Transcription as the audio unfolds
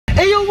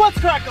What's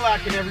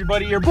crack-a-lackin',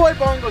 everybody? Your boy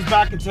Bongo's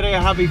back, and today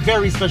I have a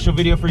very special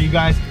video for you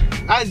guys.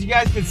 As you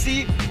guys can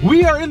see,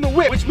 we are in the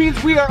whip, which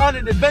means we are on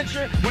an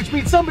adventure, which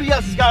means somebody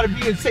else has got to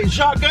be in Satan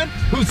Shotgun.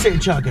 Who's Satan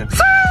Shotgun?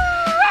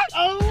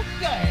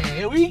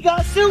 Okay, we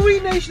got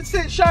Suey Nation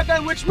Satan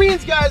Shotgun, which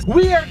means, guys,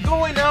 we are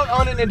going out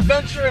on an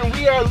adventure and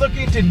we are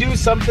looking to do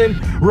something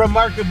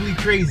remarkably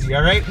crazy,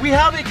 all right? We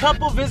have a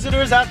couple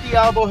visitors at the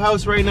Albo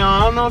house right now.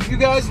 I don't know if you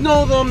guys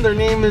know them. Their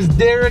name is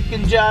Derek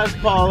and Jazz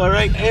Paul, all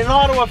right? In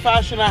Ottawa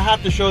fashion, I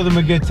have to show them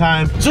a good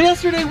time. So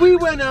yesterday we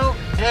went out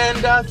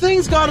and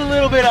things got a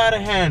little bit out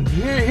of hand.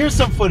 Here's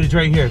some footage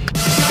right here.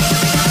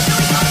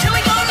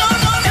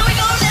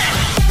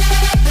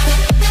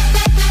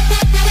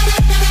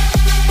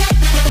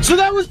 So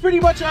that was pretty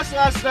much us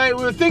last night,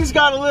 where things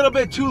got a little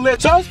bit too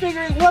lit. So I was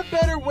figuring, what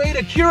better way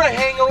to cure a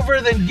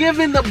hangover than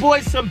giving the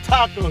boys some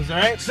tacos, all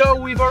right? So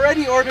we've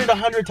already ordered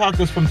 100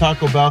 tacos from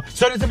Taco Bell.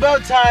 So it's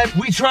about time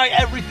we try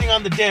everything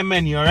on the damn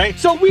menu, all right?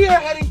 So we are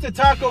heading to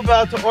Taco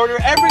Bell to order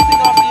everything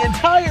off the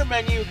entire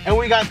menu, and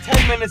we got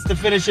 10 minutes to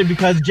finish it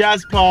because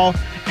Jazz Paul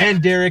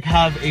and Derek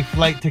have a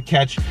flight to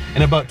catch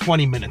in about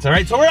 20 minutes, all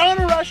right? So we're on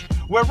a rush.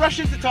 We're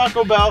rushing to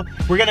Taco Bell.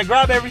 We're gonna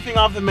grab everything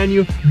off the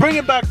menu, bring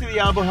it back to the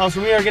Albo house,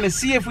 and we are gonna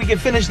see if we can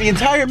finish the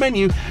entire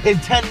menu in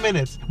 10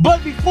 minutes.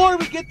 But before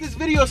we get this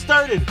video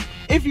started,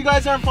 if you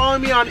guys aren't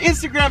following me on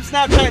Instagram,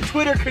 Snapchat, and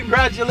Twitter,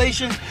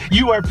 congratulations,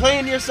 you are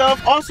playing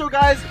yourself. Also,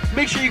 guys,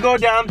 make sure you go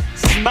down,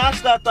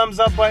 smash that thumbs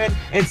up button,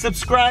 and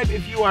subscribe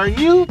if you are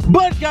new.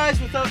 But guys,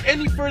 without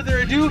any further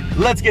ado,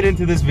 let's get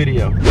into this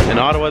video. In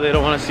Ottawa, they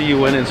don't want to see you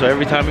winning, so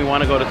every time we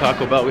want to go to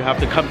Taco Bell, we have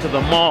to come to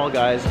the mall,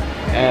 guys.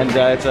 And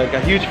it's like a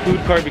huge food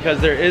court because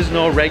there is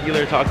no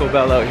regular Taco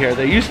Bell out here.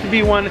 There used to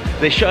be one,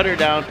 they shut her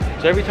down.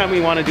 So every time we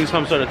want to do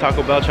some sort of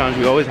Taco Bell challenge,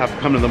 we always have to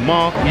come to the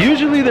mall.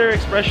 Usually their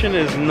expression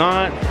is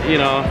not, you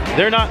know,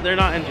 they're not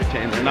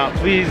entertained, they're not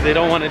pleased, they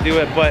don't want to do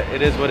it, but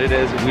it is what it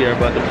is. We are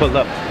about to pull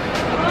up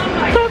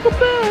Taco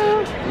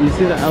Bell. You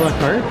see the a la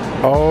carte?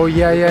 Oh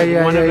yeah.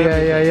 We're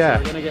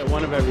gonna get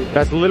one of everything.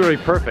 That's literally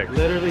perfect.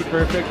 Literally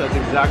perfect. That's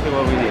exactly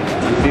what we need.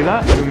 You see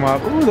that? Zoom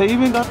up. Ooh, they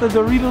even got the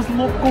Doritos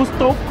Locos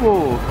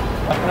Toco.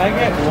 Can I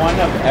get one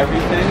of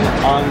everything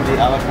on the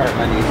a la carte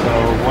menu?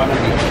 So one of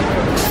each.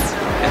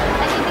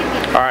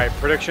 All right,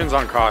 predictions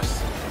on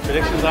cost.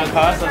 Predictions on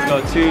cost. Let's go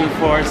 2,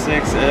 4,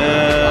 6.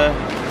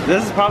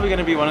 This is probably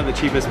gonna be one of the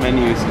cheapest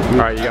menus. All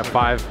right, you got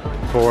 5,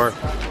 4,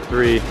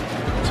 3,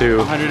 2,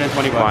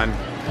 120 1.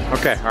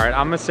 Okay, all right,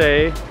 I'm gonna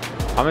say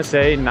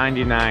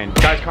 99.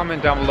 Guys,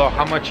 comment down below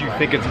how much you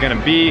think it's gonna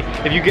be.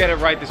 If you get it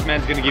right, this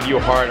man's gonna give you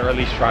a heart, or at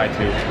least try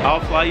to. I'll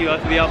fly you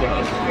out to the Albo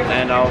house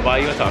and I'll buy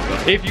you a taco.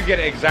 If you get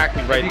it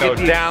exactly right though,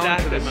 down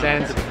to the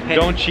cents,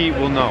 don't cheat,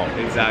 we'll know.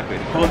 Exactly.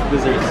 Both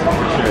desserts, for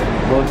sure.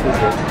 Both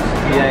desserts.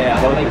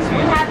 Yeah, both desserts. You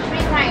have 3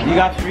 kinds. You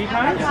got 3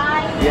 kinds?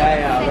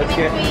 Yeah.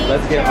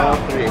 Let's get all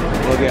 3.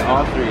 We'll get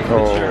all 3.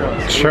 Oh,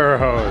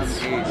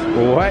 churros.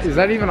 What? Is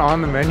that even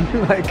on the menu?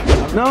 Like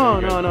No,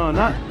 not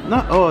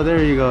oh,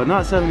 there you go.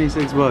 Not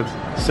 76 bucks.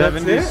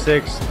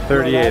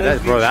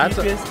 76.38. Bro, That's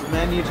the cheapest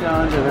menu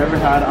challenge I've ever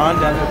had on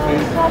Desert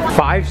Food.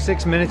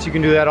 5-6 minutes you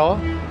can do that all?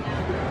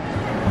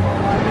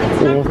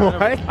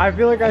 What? I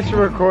feel like I should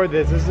record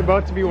this. This is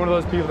about to be one of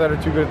those people that are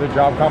too good at their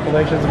job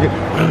compilations.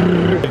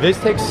 If this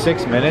takes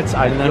 6 minutes,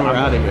 and then we're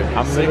out of here.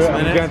 I'm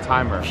gonna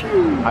time her.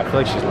 I feel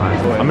like she's lying.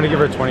 I'm gonna give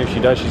her 20 if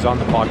she does. She's on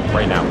the clock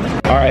right now.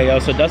 Alright, yo,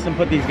 so Dustin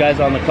put these guys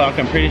on the clock.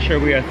 I'm pretty sure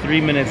we are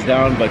 3 minutes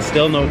down, but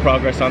still no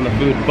progress on the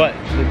food. But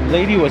the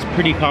lady was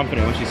pretty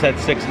confident when she said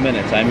 6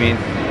 minutes. I mean,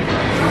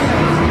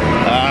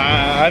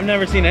 I've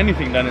never seen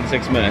anything done in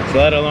 6 minutes,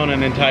 let alone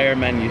an entire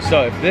menu.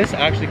 So if this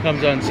actually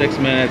comes out in 6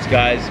 minutes,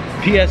 guys,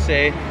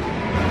 PSA,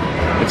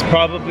 it's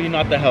probably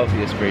not the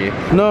healthiest for you.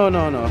 No,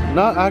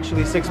 not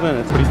actually 6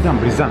 minutes. But he's done,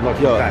 Look,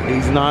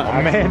 he's not.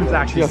 Oh, man, it's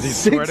actually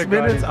 6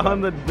 minutes on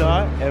the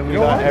dot, and we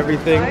got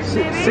everything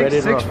ready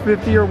to roll.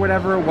 650 or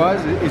whatever it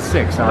was, is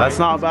 6. That's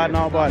not bad,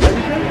 not bad.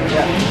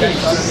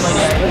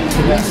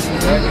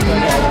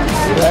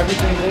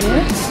 Everything's in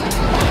here?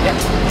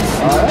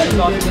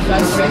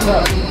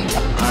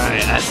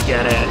 Alright, let's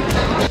get it.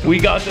 We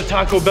got the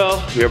Taco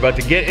Bell. We're about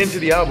to get into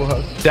the Albo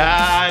house.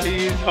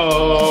 Daddy's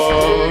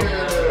home.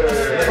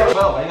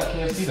 Why got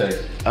KFC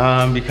there?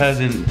 Because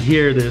in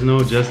here there's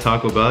no just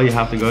Taco Bell. You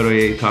have to go to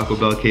a Taco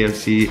Bell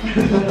KFC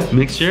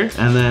mixture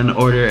and then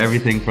order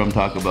everything from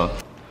Taco Bell.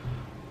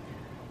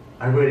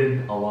 I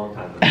waited a long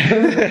time.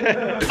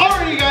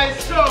 Alrighty guys,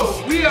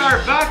 so we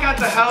are back at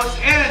the house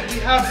and we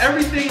have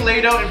everything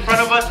laid out in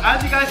front of us.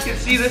 As you guys can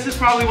see, this is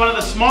probably one of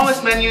the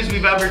smallest menus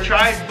we've ever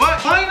tried, but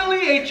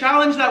finally a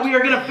challenge that we are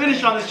gonna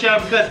finish on this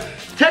channel, because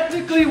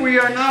technically we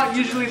are not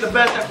usually the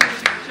best at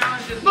finishing the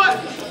challenges, but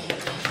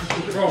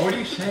Bro, what are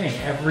you saying?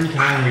 Every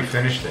time we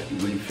finished it.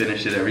 We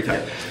finish it every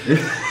time.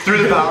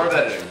 Through the power of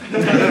editing.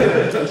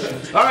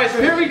 Alright,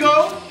 so here we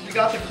go. We We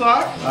got the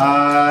clock.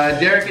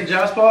 Derek and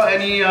Jasper,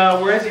 any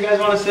words you guys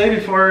want to say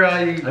before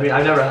I mean,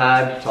 I've never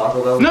had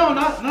Taco Bell. No,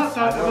 not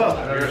Taco Bell.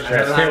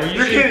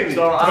 You're kidding me.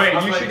 So Wait,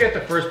 you should get the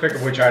first pick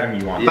of which item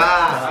you want.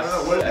 I don't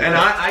know what. And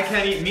I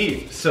can't eat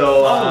meat,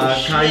 so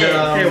kind of.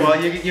 Okay,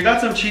 well you got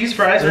some cheese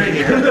fries right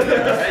here.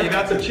 You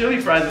got some chili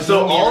fries.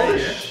 So all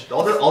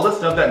the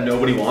stuff that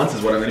nobody wants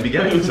is what I'm gonna be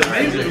getting. It's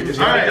amazing.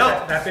 All right,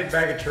 that big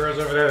bag of churros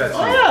over there. That's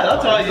yeah,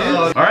 that's all you.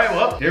 All right,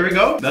 well here we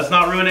go. Let's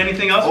not ruin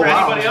anything else for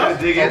anybody else.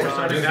 Dig in.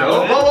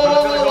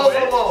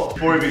 Whoa.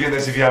 Before we begin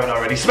this, if you haven't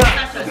already,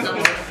 smash.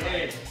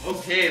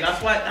 Okay,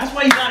 that's why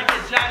you gotta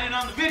get John in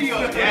on the video.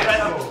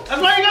 That's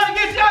why you gotta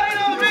get John in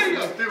on the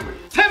video. Do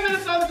it. 10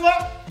 minutes on the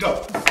clock.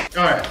 Go.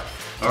 All right.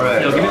 All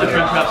right. Yo, give me the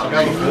French Crab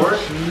Supreme.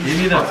 Give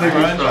me the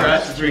French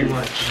Crab Supreme.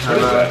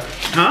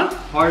 Huh?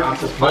 Oh,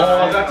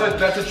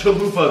 that's a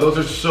chalupa. Those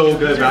are so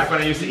good. Back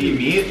when I used to eat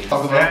meat.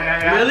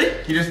 Really?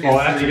 He just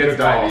instantly gets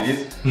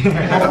diabetes.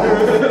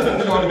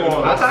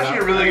 That's actually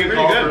a really good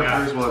call for the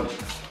first one.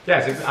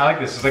 Yeah, I like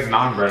this. It's like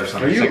naan bread or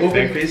something. Are you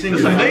open facing?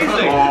 It's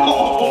amazing.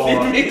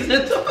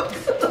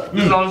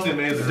 This is honestly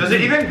amazing. Does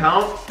it even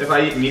count if I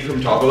eat meat from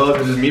Taco Bell?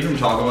 Because is meat from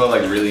Taco Bell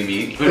like really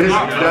meat? It is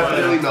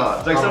definitely not.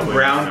 It's like some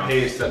brown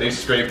paste that they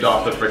scraped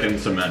off the freaking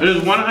cement. It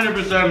is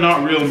 100%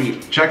 not real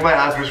meat. Check my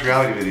Ask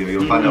Reality video,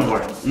 you'll find out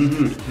more.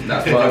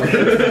 That's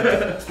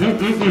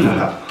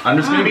I'm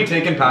just gonna be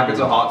taking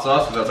packets of hot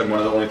sauce because that's like one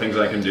of the only things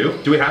I can do.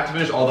 Do we have to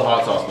finish all the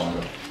hot sauce,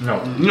 Bongo?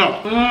 No.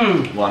 No.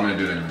 Well, I'm gonna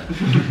do it anyway.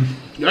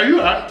 Are you?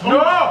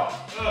 No!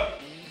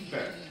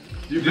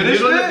 You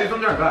finished it? These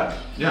ones aren't bad.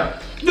 Yeah.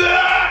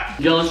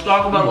 Yo, let's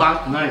talk about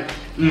last night.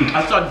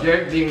 I saw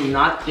Derek being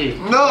naughty.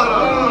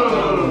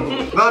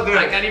 No, not Derek.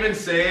 I can't even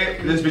say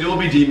it. This video will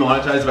be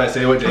demonetized if I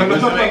say what Derek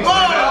was doing. I'm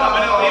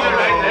gonna leave it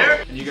right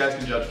there, and you guys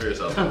can judge for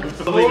yourself.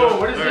 Oh,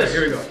 what is this?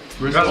 Here we go.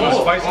 Got some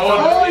spicy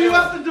Oh, you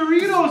got the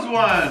Doritos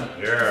one.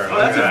 Yeah. Oh,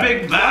 that's a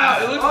big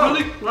bag. It looks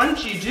really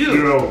crunchy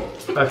too.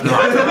 That's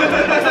not.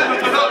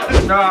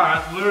 No,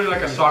 that's literally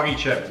like a soggy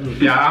chip.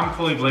 Yeah, I'm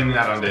fully blaming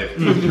that on Dave.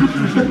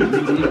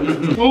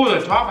 Oh,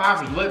 the top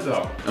half is lit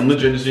though. I'm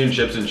legit just eating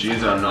chips and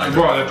cheese, and I'm not.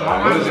 Bro, the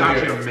top half is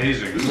actually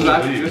amazing.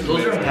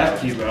 Those are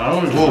hefty,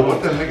 bro. Whoa,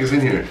 what the heck is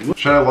in here?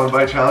 Should I one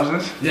bite challenge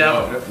this?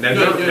 Yeah.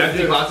 That's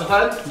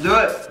declassified? Do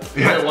it.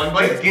 Yeah, one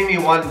bite? Just give me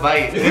one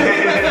bite.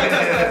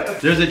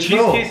 There's a cheese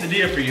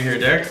quesadilla for you here,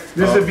 Derek.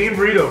 This is a bean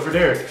burrito for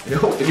Derek.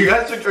 If you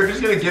guys are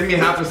just gonna give me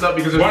half this up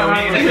because there's no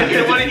meat in it, you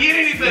don't want to eat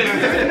anything.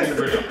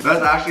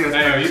 That's actually a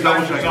Hey, you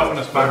double got check. yourself in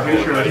a spot. I'm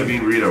pretty sure that's a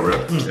bean burrito, bro.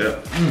 Yeah,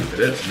 it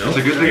is. No. It's a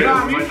good thing. You know, I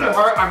I'm didn't usually bite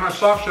that. I'm a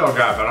soft shell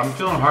guy, but I'm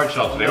feeling hard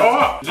shell today.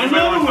 Oh!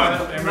 Another one.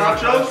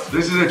 Nachos.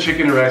 This is a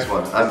chicken and rice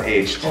one. I'm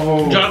aged. Josh,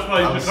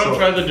 you should come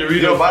try the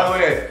Doritos. Yo, by the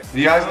way,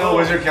 you guys know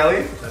Wizard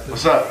Kelly?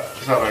 What's up?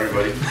 What's up,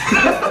 everybody?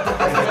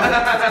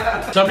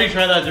 Somebody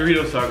try that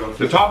Doritos taco.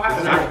 The top half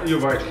is actually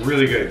it's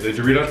really good. The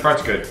Doritos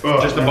part's good.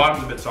 Just the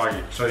bottom's a bit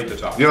soggy, so eat the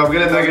top. Yo, I'm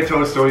gonna Nugget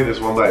Toast Tony this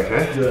one bite,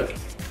 okay? Do it.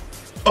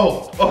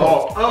 That's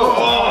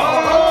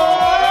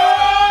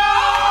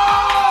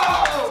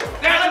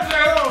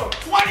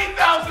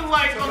 20,000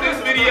 likes on this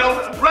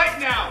video right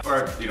now.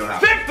 Or you don't have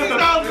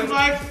 50,000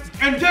 likes,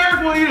 and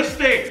Derek will eat a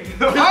steak.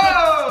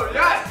 Oh,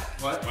 yes!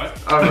 What?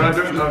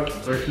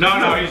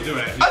 No, he's doing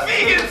it. A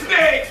vegan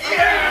steak!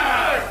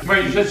 Yeah!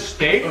 Wait, you said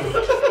steak?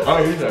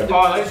 Oh, he's there. Oh,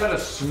 I thought you said a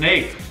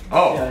snake.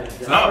 Oh.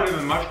 That would have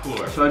been much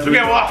cooler. Okay,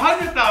 well,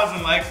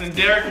 100,000 likes, and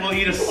Derek will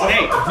eat a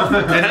steak,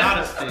 and not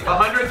a steak.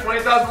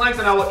 120,000 likes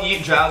and I will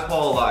eat Jazz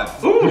Paul alive.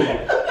 Ooh,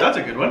 that's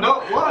a good one.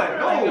 No, what?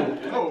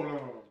 No.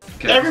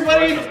 Okay.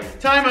 Everybody,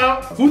 time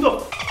out. Who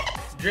the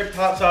dripped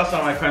hot sauce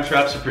on my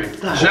Crunchwrap Supreme?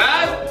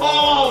 Jazz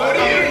Paul, what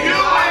are you doing?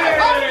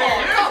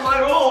 Here's my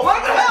roll.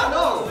 What the hell?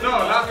 No,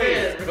 not me.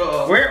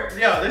 Where?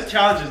 Yeah, this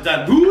challenge is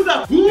done. Who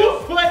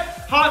put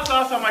hot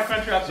sauce on my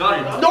Crunchwrap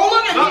Supreme? Don't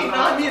look at me.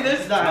 Not me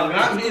this time.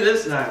 Not me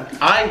this time.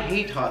 I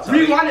hate hot sauce.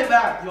 Rewind it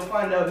back. You'll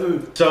find out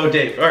who. So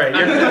Dave, all right,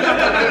 you're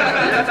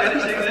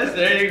finishing this.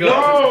 There you go.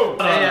 No!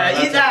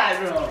 Yeah, eat that,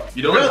 bro.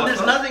 You don't Bro, like there's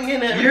hot sauce? nothing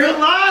in it. You're a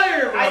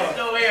liar, bro. I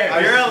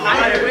swear. You're a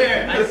liar.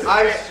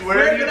 I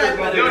swear to you, there's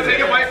nothing Yo, in take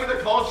it. a bite for the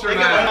culture,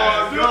 man.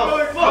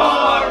 Bongo.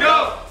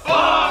 Bongo!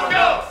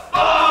 Bongo!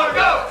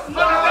 Bongo!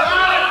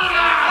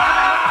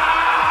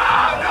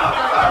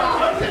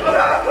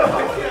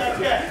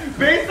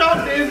 Based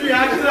on Dave's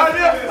reaction, I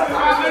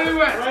literally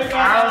went right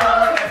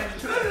back.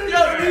 Yo,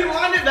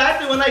 rewind it back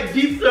to when I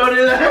deep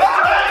throated it.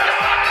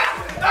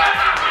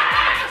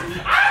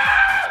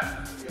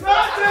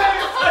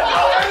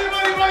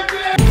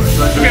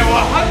 Okay,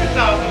 well,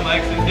 100,000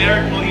 likes, and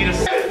Derek will eat a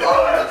steak.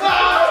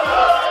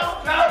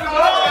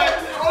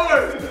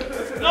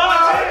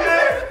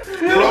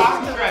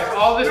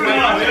 All this money.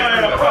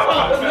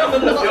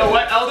 Yo,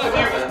 what else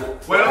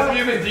have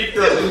you been deep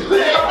throating?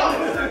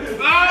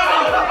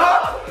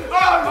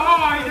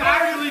 Oh, he's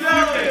actually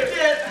doing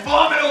it.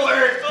 Vomit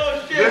alert!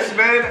 This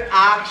man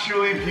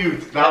actually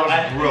puked. That was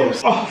gross.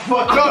 Oh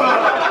fuck. No.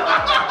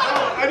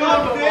 I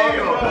know the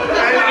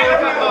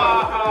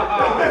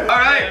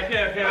Alright,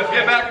 Okay. let's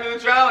get back into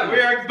the challenge. We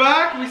are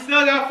back. We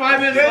still got 5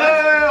 minutes left.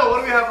 Yeah, what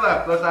do we have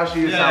left? Let's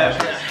actually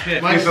establish this. Okay,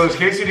 so there's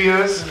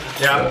quesadillas.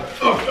 Yeah.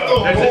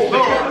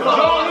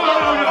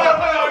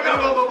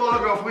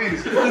 No,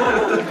 please.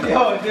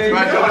 Yo, dude.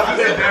 Right, so let's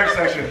do the Derek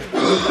section.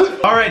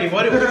 Alrighty,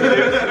 what do we do?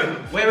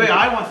 Wait,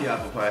 I want the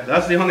apple pie.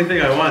 That's the only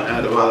thing I want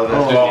out of all of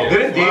this.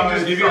 Didn't Dave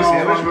just give you a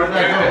sandwich? Where did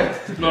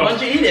that go? Why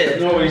don't you eat it?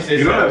 No, you say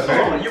You don't have Oh,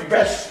 sandwich. your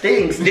breath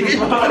stinks, dude. It's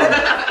not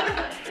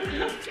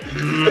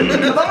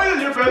like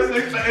it's your breath,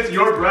 it's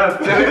your breath.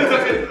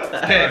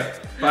 Okay,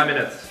 5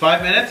 minutes.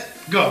 5 minutes?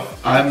 Go.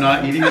 I'm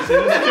not eating a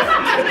sandwich.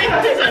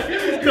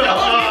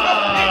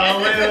 Oh,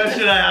 wait, what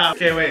should I have?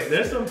 Okay, wait,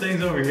 there's some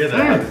things over here that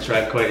I haven't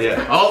tried quite yet.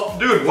 Oh,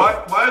 dude,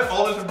 why is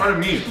all this in front of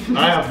me?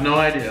 I have no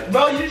idea.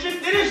 Bro, you should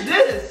finish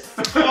this.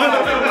 Put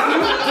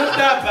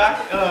that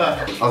back.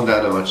 I'm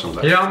down to much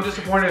sometimes. Yeah, I'm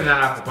disappointed in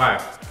that apple pie.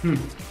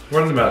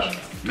 One of the best.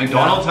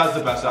 McDonald's has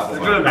the best apple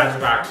Good pie. best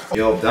facts.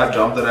 Yo, that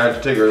jump that I had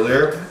to take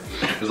earlier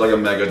is like a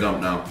mega jump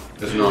now.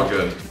 It's not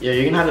good. Yeah,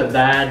 you're gonna have a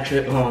bad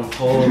trip home.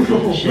 Holy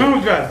shit. No,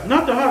 God,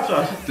 not the hot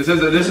sauce. This is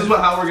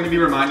how we're gonna be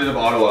reminded of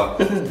Ottawa.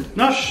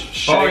 Not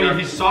Oh,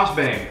 he's sauce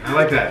bang. I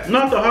like that.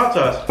 not the hot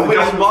sauce. Wait,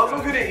 is Bongo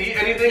gonna eat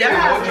anything in the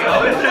whole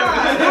challenge? No,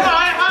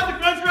 I had the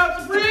Crunchwrap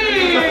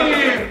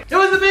Supreme. It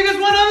was the biggest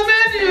one on the menu.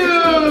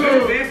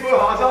 Dave put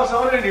hot sauce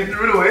on it and you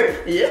threw it away?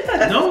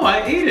 Yeah. No,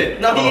 I ate it.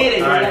 No, he ate it.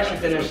 He alright. actually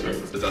finished it.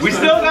 We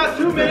still got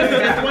 2 minutes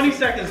and 20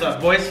 seconds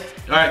left, boys.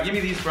 All right, give me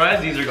these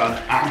fries. These are gone.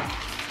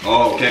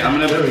 Oh, okay, I'm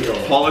gonna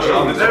polish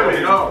off this. There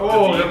we go.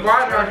 Oh, the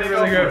fries are actually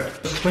really good.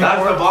 That's the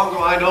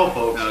Bongo I know,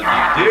 folks.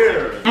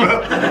 Here.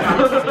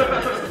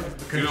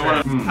 You know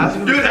what?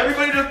 Dude,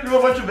 everybody just threw a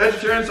bunch of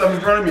vegetarian stuff in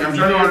front of me. I'm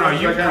trying to No,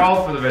 you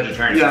called for the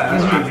vegetarian. Yeah,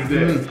 that's what you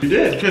did. You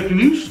did. Okay, can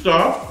you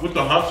stop with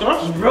the hot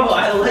sauce? Bro,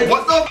 I like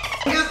What the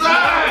is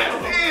that?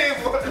 Dave,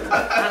 what?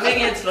 I'm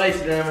making it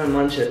spicy, then I'm gonna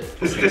munch it.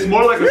 It's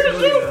more like a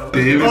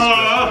Dave is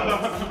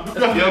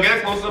Yo,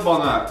 get close up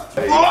on that.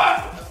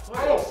 What?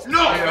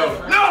 No!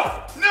 No!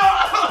 No!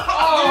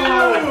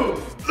 Oh!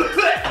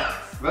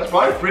 That's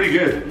probably pretty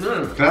good.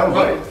 Can I have a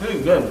bite? Pretty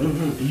good.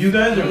 You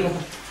guys are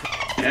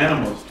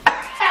animals.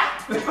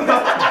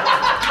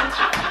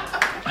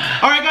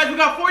 All right, guys, we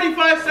got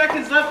 45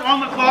 seconds left on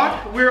the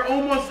clock. We're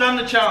almost done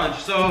the challenge.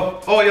 So,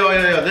 oh, yo,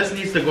 this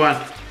needs to go on.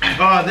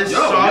 This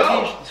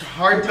soggy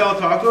hardtail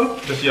taco.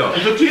 Just yo.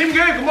 It's a team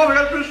game. Come on, we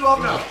gotta finish it off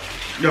now.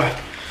 Yeah.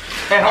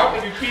 Hey, how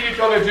can you feed each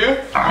other too?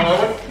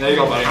 There you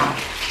go, buddy.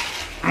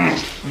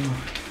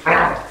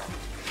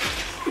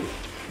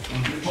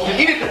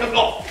 Eat it.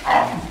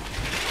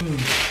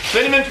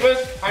 Cinnamon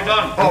twist, I'm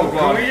done. Oh, Can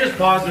God. we just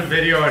pause the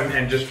video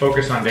and just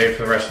focus on Dave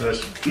for the rest of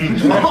this?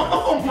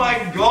 Oh my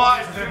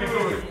god,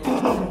 dude.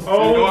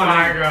 Oh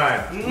my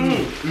god.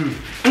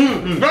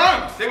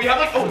 Done. Then we have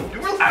like, oh,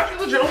 we're actually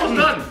legit almost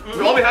done.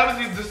 All we have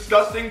is these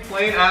disgusting,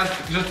 plain ass,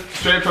 just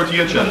straight up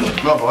tortilla chips.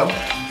 Not bud.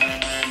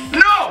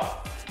 No!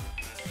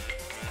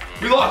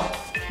 We lost.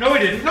 No, we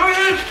didn't. No, we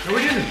didn't. No,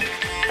 we didn't.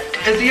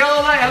 It's the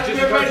yellow light. Let's Just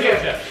get the right tortilla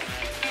here. chips.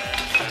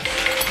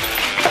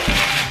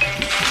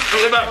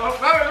 There we go.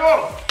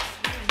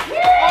 We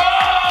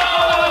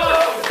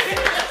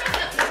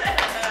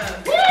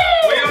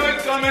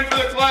always come in for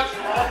the clutch.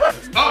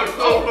 Oh, it's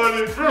so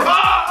funny.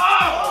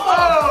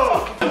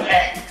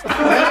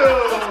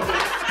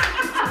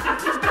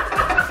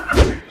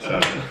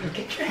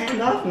 Get your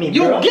hand off me,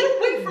 Yo, bro. get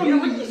away from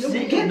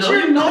me. Get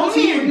your nuts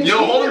in. Yo,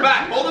 hold him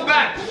back. Hold him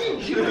back.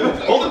 Hold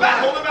him back.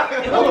 Hold him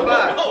back. Hold him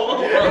back.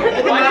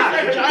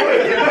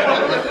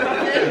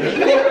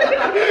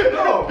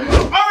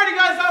 Alrighty,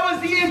 guys, that was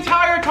the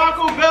entire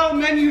Taco Bell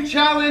menu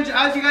challenge.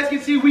 As you guys can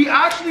see, we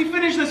actually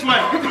finished this one.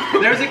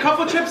 There's a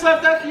couple chips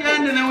left at the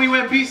end, and then we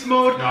went beast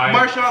mode. Nice.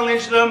 Marshawn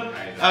lynched them.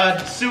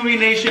 Suey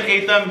Nation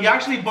ate them. He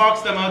actually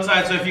boxed them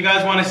outside, so if you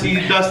guys want to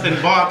see Dustin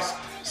box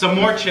some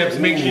more chips,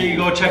 make sure you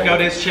go check out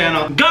his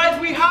channel. Guys,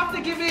 we have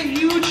to give a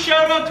huge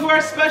shout out to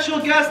our special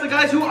guests, the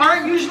guys who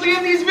aren't usually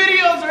in these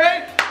videos,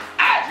 alright?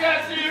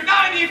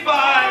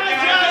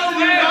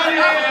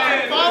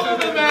 Follow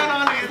the man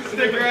on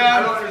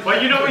Instagram.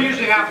 But you know what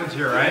usually happens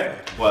here, right?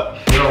 What?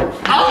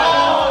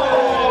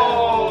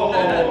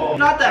 Oh!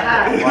 Not the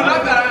hat.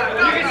 Not that.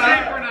 You can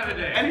stay for another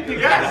day. Anything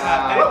but the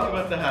hat. Anything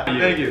but the hat.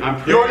 Thank you.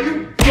 I'm Yo, are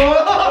you?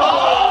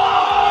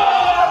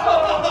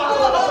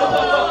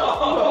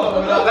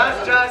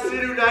 That's Josh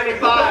Sidu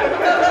 95.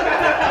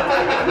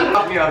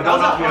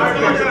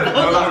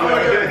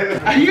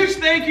 A huge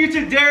thank you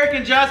to Derek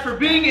and Jazz for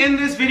being in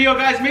this video,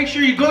 guys. Make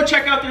sure you go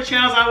check out their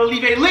channels. I will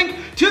leave a link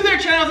to their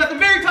channels at the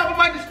very top of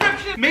my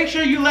description. Make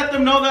sure you let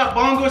them know that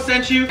Bongo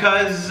sent you,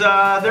 because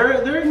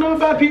they're no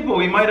bad people.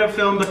 We might have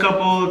filmed a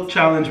couple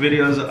challenge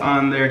videos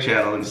on their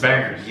channel and stuff.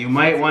 Bangers. You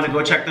might want to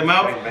go check them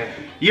out.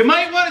 You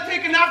might want to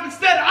take a nap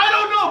instead. I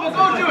don't know, but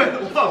go do it.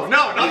 Oh,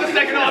 no, not the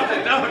second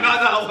option. No, not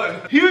that one.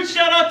 Huge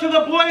shout out to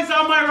the boys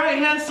on my right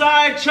hand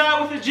side.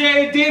 Chat with the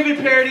J, David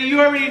Parody. You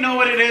already know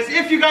what it is.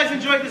 If you guys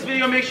enjoyed this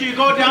video, make sure you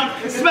go down,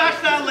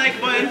 smash that like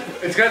button.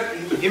 It's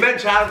because he meant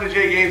Chad the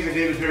J Games and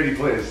David Purdy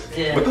plays.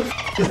 Yeah. What the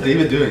f is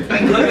David doing?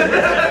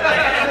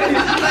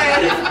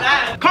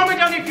 Comment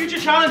down your future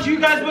challenge you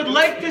guys would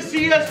like to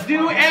see us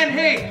do, and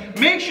hey,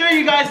 make sure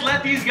you guys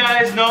let these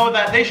guys know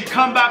that they should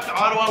come back to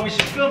Ottawa. We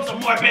should film some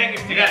more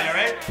bangers together,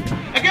 right?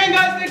 Again,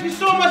 guys, thank you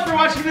so much for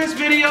watching this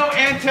video.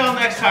 Until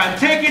next time,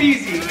 take it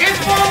easy.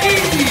 It's all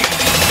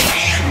easy.